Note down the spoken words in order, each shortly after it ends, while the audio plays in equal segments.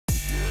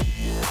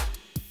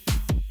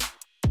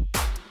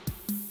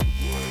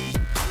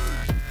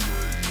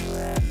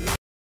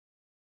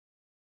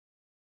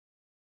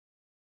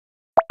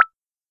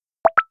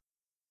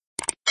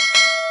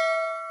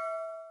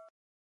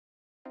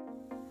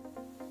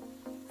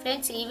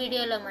Friends, ఈ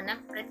వీడియోలో మనం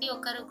ప్రతి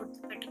ఒక్కరూ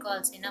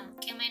గుర్తుపెట్టుకోవాల్సిన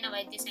ముఖ్యమైన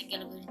వైద్య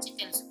సంఖ్యల గురించి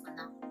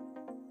తెలుసుకుందాం.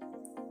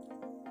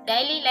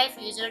 Daily life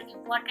used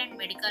important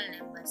medical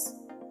numbers.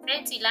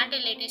 Friends, ఇలాంటి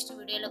లేటెస్ట్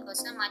వీడియోల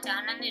కోసం మా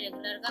ఛానల్ని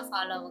రెగ్యులర్గా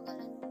ఫాలో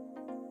అవ్వగలరు.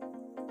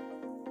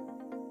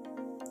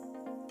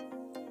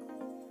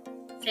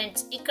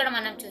 ఫ్రెండ్స్, ఇక్కడ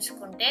మనం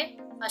చూసుకుంటే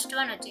ఫస్ట్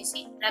వన్ వచ్చేసి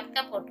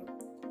రక్తపోటు.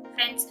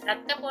 ఫ్రెండ్స్,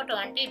 రక్తపోటు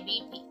అంటే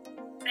బీపీ.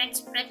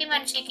 ఫ్రెండ్స్, ప్రతి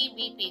మనిషికి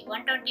బీపీ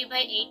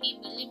 120/80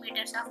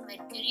 మిల్లీమీటర్స్ ఆఫ్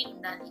మెర్క్యూరీ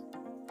ఉండాలి.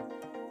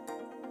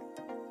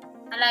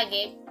 అలాగే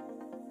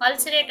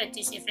పల్స్ రేట్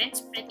వచ్చేసి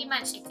ఫ్రెండ్స్ ప్రతి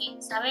మనిషికి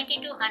 70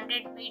 to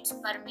 100 బీట్స్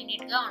పర్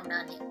మినిట్ గా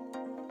ఉండాలి.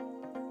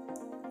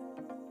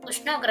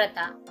 ఉష్ణోగ్రత.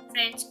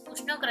 ఫ్రెండ్స్,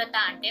 ఉష్ణోగ్రత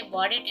అంటే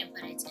బాడీ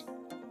టెంపరేచర్.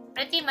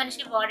 ప్రతి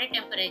మనిషి body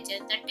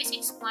temperature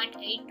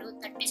 36.8 to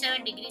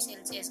 37 degree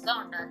Celsius గా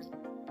ఉండాలి.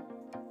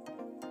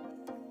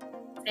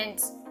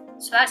 ఫ్రెండ్స్,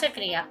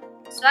 శ్వాసక్రియ.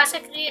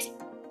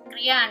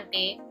 శ్వాసక్రియ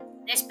అంటే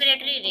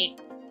రెస్పిరేటరీ రేట్.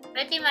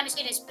 ప్రతి మనిషి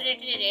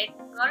respiratory rate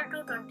 12 to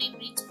 20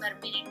 breathes per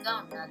minute గా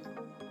ఉండాలి.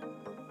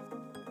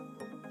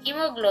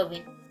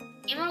 హిమోగ్లోబిన్.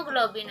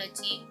 హిమోగ్లోబిన్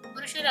వచ్చి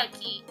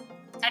పురుషులకి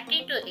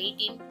 13 to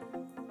 18,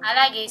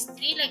 అలాగే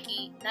స్త్రీలకి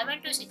 11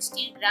 to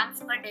 16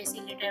 గ్రామ్స్ పర్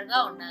డెసిలీటర్ గా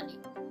ఉండాలి.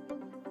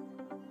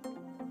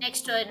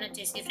 నెక్స్ట్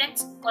వచ్చేసి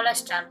ఫ్రెండ్స్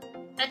కొలెస్ట్రాల్.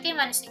 ప్రతి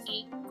మనిషికి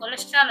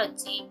కొలెస్ట్రాల్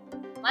వచ్చి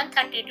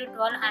 130 to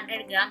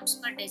 1200 గ్రామ్స్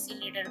పర్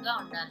డెసిలీటర్ గా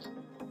ఉండాలి.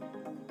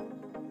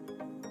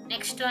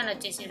 నెక్స్ట్ వన్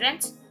వచ్చేసి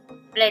ఫ్రెండ్స్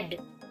బ్లడ్.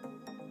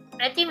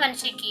 ప్రతి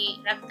మనిషికి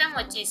రక్తం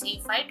వచ్చేసి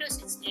 5 to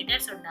 6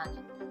 లీటర్స్ ఉండాలి.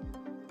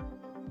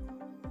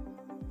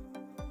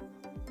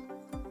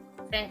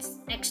 ఫ్రెండ్స్,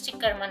 నెక్స్ట్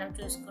ఇక్కడ మనం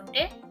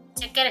చూసుకుంటే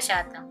చక్కెర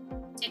శాతం.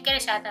 చక్కెర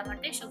శాతం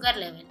అంటే షుగర్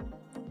లెవెల్.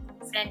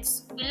 ఫ్రెండ్స్,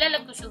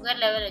 పిల్లలకు షుగర్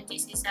లెవెల్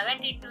వచ్చేసి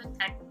 70 to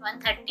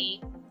 130,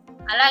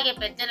 అలాగే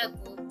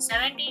పెద్దలకు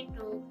 70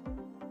 to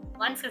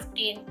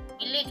 115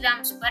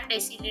 మిల్లీగ్రామ్స్ పర్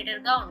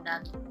డెసిలీటర్ గా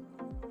ఉండాలి.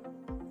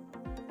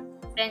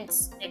 ఫ్రెండ్స్,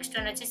 నెక్స్ట్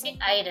వన్ వచ్చేసి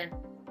ఐరన్.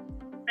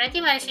 ప్రతి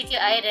మనిషికి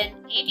iron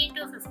 18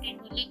 to 15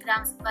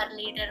 milligrams per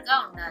litre గా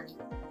ఉండాలి.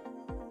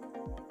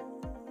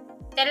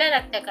 తెల్ల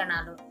రక్త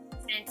కణాలు.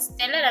 ఫ్రెండ్స్,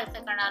 తెల్ల రక్త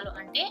కణాలు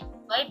అంటే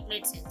వైట్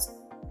బ్లడ్ సెల్స్.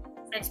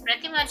 ఫ్రెండ్స్,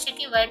 ప్రతి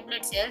మనిషికి white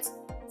blood cells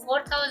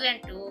 4000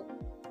 to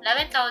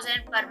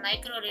 11000 per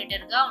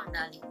microlitre గా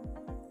ఉండాలి.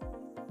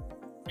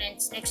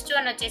 ఫ్రెండ్స్, నెక్స్ట్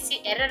వన్ వచ్చేసి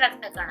ఎర్ర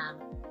రక్త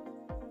కణాలు.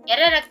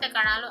 ఎర్ర రక్త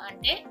కణాలు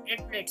అంటే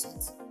రెడ్ బ్లడ్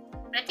సెల్స్.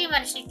 ప్రతి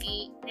మనిషికి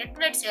red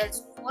blood cells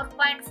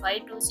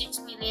 4.5 to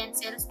 6 million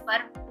cells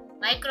per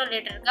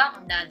microlitre గా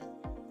ఉండాలి.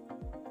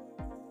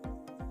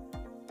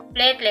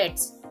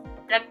 ప్లేట్లెట్స్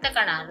రక్త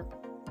కణాలు.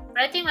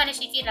 ప్రతి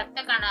మనిషికి రక్త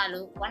కణాలు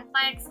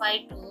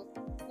 1.5 to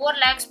 4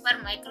 lakhs పర్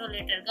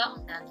మైక్రోలీటర్ గా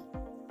ఉండాలి.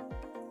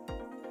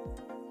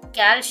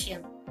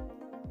 కాల్షియం.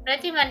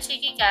 ప్రతి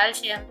మనిషికి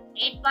calcium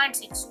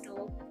 8.6 to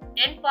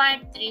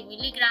 10.3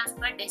 milligrams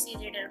per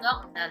decilitre గా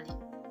ఉండాలి.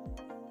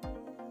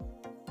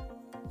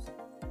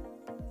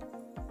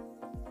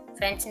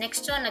 ఫ్రెండ్స్,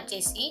 నెక్స్ట్ వన్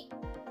వచ్చేసి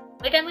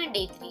విటమిన్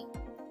D3.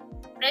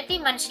 ప్రతి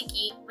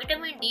మనిషికి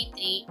vitamin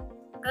D3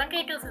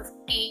 20 to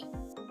 50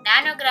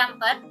 nanogram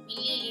per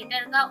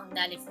millilitre గా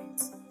ఉండాలి.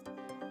 ఫ్రెండ్స్,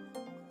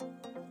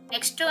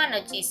 నెక్స్ట్ వన్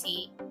వచ్చేసి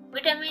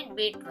విటమిన్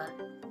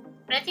B12.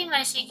 ప్రతి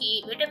మనిషికి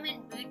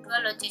విటమిన్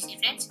B12 వచ్చేసి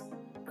ఫ్రెండ్స్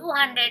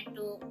 200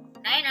 to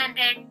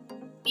 900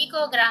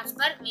 పికోగ్రామ్స్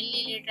పర్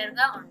మిల్లీలీటర్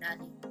గా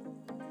ఉండాలి.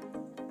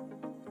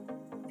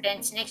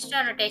 ఫ్రెండ్స్, నెక్స్ట్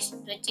వన్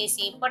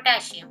వచ్చేసి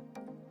పొటాషియం.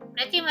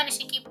 ప్రతి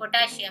మనిషికి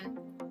potassium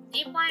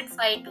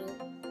 3.5 to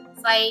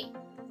 5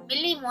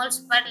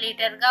 millimoles per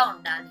litre గా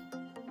ఉండాలి.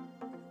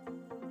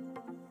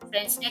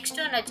 ఫ్రెండ్స్, నెక్స్ట్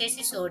వన్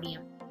వచ్చేసి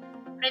సోడియం.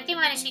 ప్రతి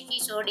మనిషికి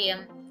sodium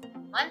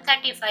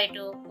 135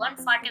 to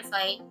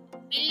 145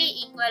 milli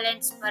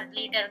equivalents per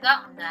litre గా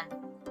ఉండాలి.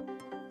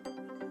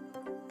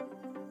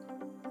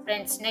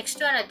 ఫ్రెండ్స్,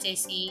 నెక్స్ట్ వన్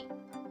వచ్చేసి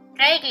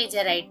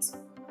ట్రైగ్లిజరైడ్స్.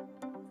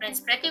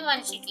 ఫ్రెండ్స్, ప్రతి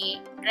మనిషికి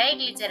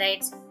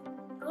ట్రైగ్లిజరైడ్స్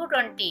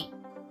 220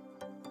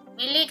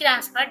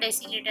 మిల్లీగ్రామ్స్ పర్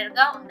డెసిలీటర్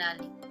గా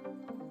ఉండాలి.